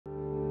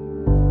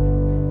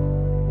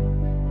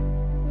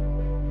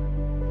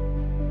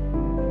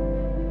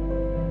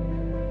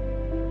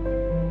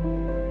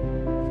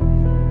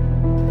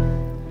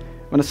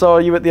When I saw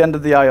you at the end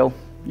of the aisle,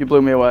 you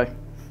blew me away.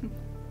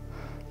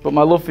 But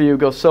my love for you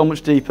goes so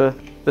much deeper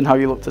than how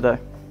you look today.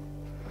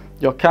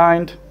 You're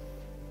kind,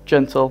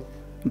 gentle,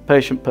 and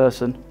patient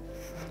person,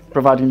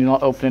 providing you're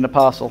not opening a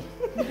parcel.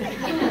 Who I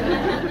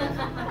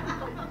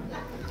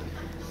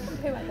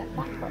get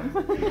that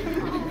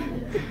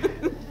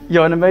from?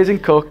 You're an amazing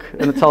cook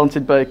and a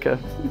talented baker.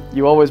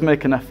 You always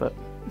make an effort.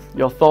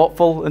 You're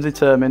thoughtful and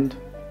determined.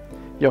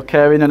 You're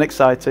caring and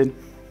exciting.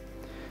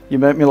 You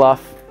make me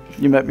laugh.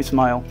 You make me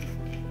smile.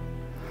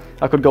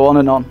 I could go on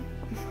and on.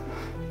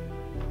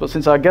 But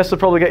since our guests are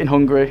probably getting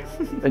hungry,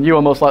 and you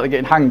are most likely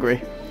getting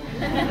hangry,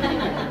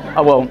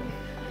 I won't.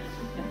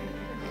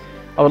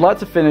 I would like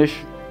to finish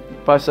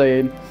by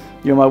saying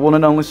you're my one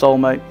and only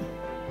soulmate,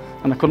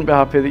 and I couldn't be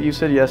happier that you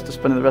said yes to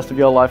spending the rest of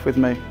your life with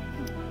me.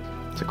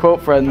 To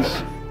quote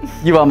Friends,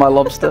 you are my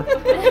lobster.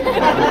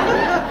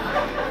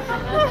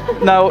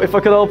 Now, if I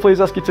could all please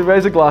ask you to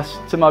raise a glass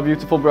to my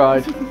beautiful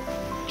bride,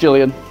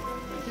 Gillian.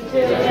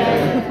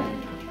 Gillian.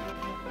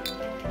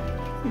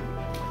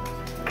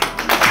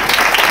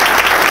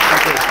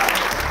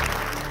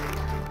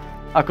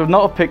 I could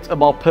not have picked a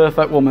more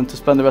perfect woman to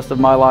spend the rest of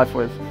my life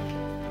with.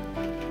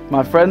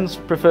 My friends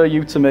prefer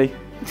you to me.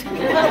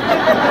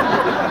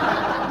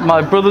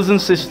 My brothers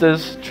and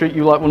sisters treat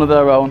you like one of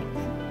their own.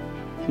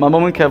 My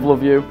mum and Kev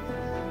love you.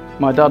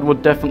 My dad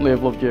would definitely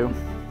have loved you.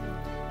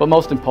 But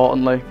most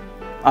importantly,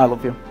 I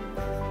love you.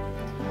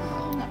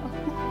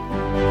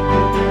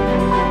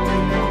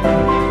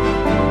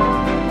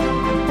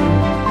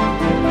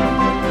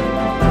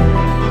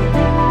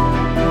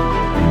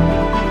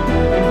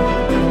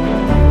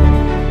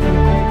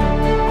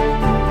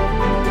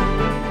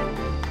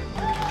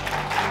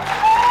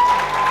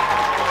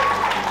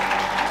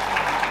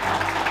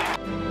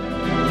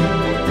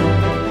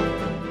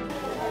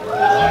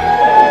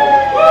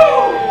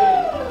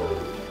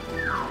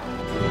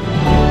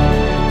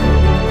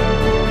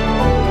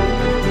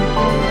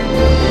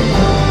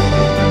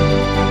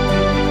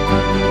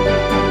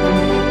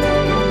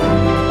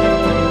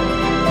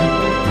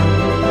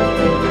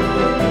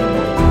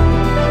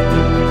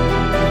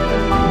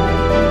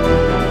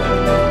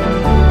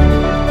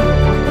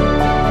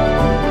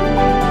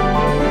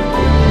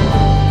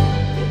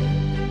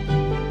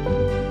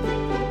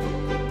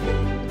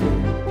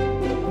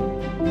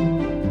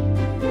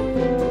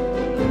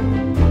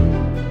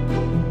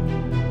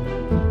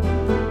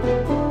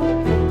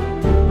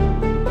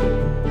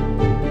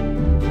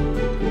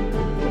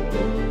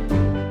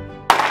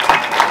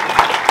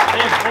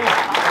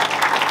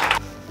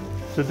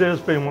 Today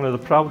has been one of the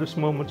proudest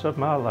moments of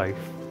my life,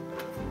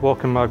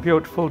 walking my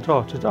beautiful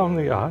daughter down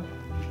the aisle.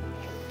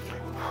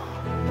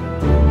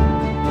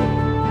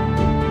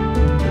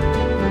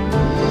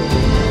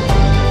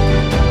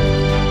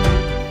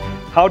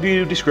 How do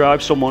you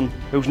describe someone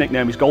whose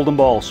nickname is Golden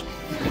Balls?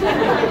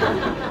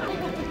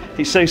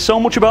 It says so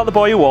much about the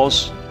boy he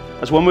was,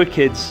 as when we were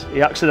kids,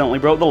 he accidentally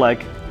broke the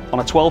leg on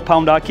a £12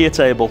 IKEA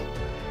table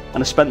and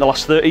has spent the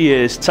last 30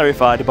 years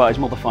terrified about his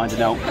mother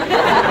finding out.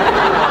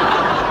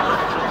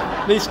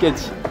 These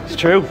kids. It's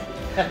true.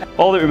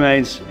 All that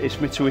remains is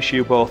for me to wish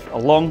you both a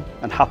long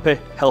and happy,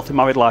 healthy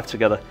married life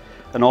together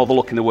and all the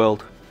luck in the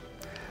world.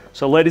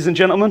 So ladies and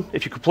gentlemen,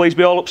 if you could please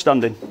be all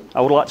upstanding,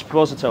 I would like to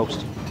propose a toast.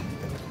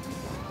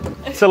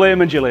 To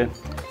Liam and Gillian.